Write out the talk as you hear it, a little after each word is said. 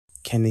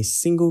Can a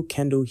single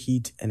candle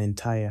heat an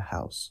entire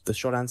house? The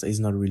short answer is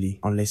not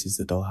really, unless it's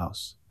the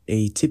dollhouse.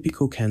 A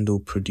typical candle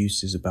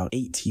produces about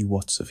 80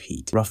 watts of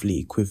heat, roughly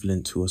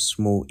equivalent to a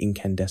small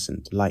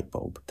incandescent light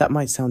bulb. That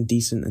might sound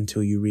decent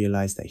until you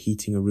realize that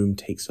heating a room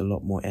takes a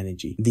lot more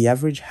energy. The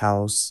average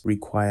house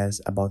requires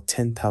about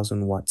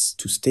 10,000 watts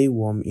to stay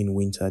warm in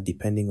winter,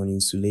 depending on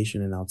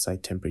insulation and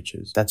outside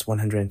temperatures. That's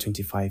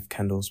 125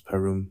 candles per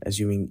room,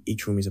 assuming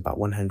each room is about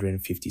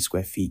 150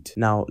 square feet.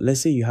 Now,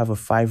 let's say you have a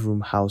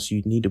 5-room house,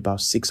 you'd need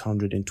about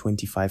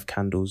 625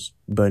 candles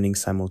burning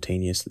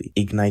simultaneously.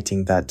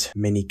 Igniting that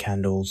many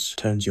candles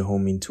turns your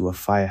home into a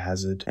fire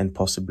hazard and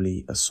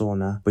possibly a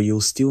sauna, but you'll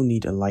still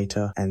need a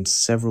lighter and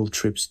several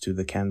trips to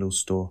the candle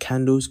store.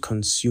 Candles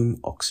consume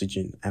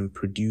oxygen and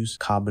produce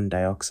carbon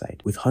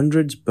dioxide. With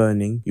hundreds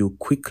burning, you'll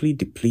quickly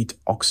deplete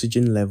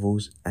oxygen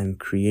levels and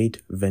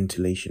create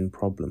ventilation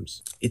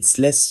problems. It's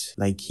less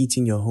like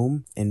heating your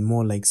home and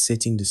more like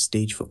setting the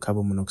stage for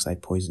carbon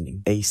monoxide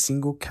poisoning. A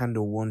single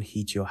candle won't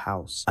heat your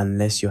house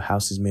unless your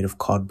house is made of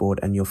cardboard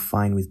and you're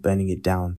fine with burning it down.